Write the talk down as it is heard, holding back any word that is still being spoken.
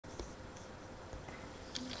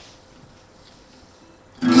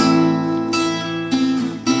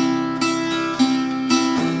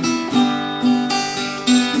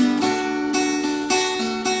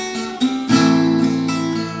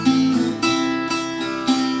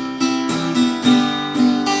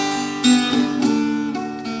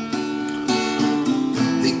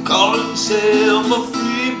himself a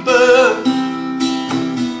free bird.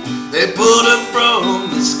 They put him from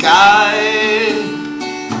the sky.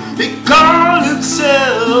 He called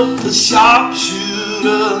himself the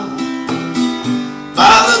sharpshooter.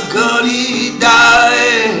 By the gun he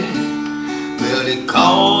died. Well, he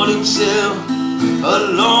called himself a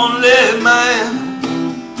lonely man.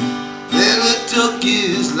 Then he took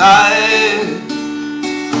his life.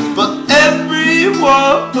 But every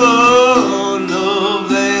one of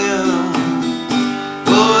them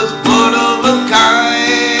was one of a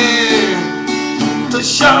kind.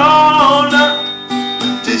 Tashauna,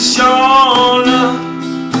 Tashauna,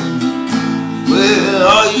 where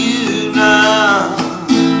are you now?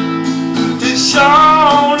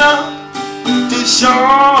 Tashauna,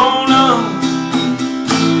 Tashauna,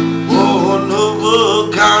 one of a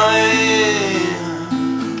kind.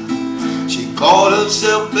 She called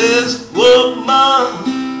herself his woman.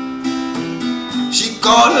 She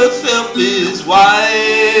called herself his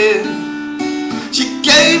wife. She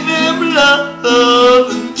gave him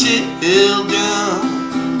love and children.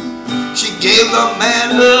 She gave the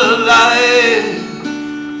man her life.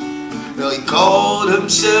 Well, he called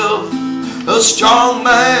himself a strong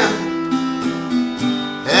man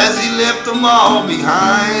as he left them all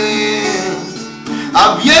behind.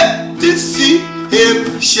 I've yet to see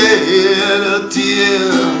him shed a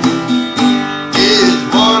tear. He's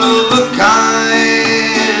one of a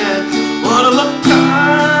kind, one of a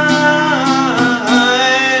kind,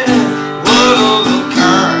 one of a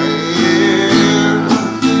kind.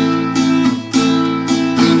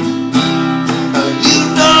 You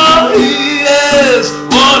know he is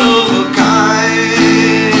one of a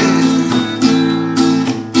kind.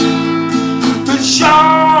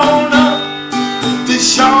 Tashauna,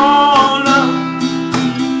 Tashauna,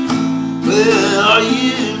 where are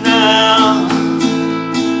you now?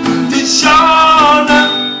 Tashauna,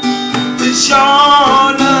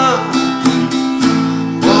 Tashauna,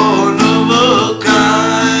 one of a kind.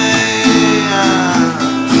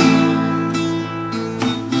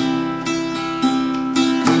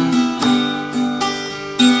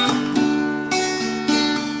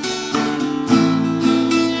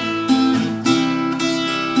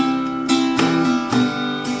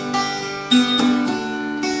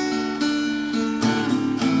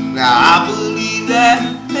 Now I believe that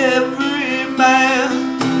every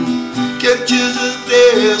man can choose his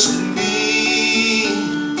destiny.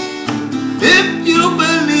 If you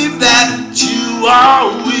believe that you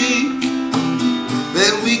are weak,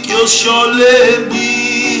 then weak you'll surely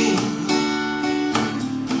be.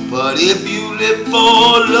 But if you live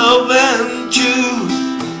for love and truth,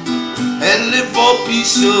 and live for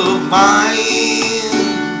peace of mind,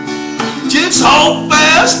 just hold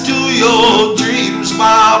fast to your dreams,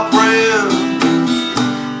 my friend.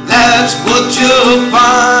 That's what you'll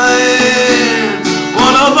find.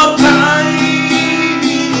 One of a kind,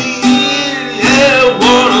 yeah,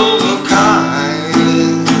 one of a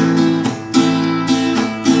kind.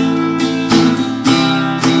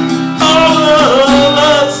 All of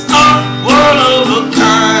us are one of a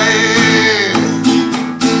kind.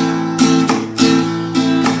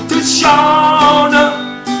 Tashauna,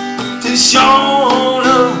 Tashauna,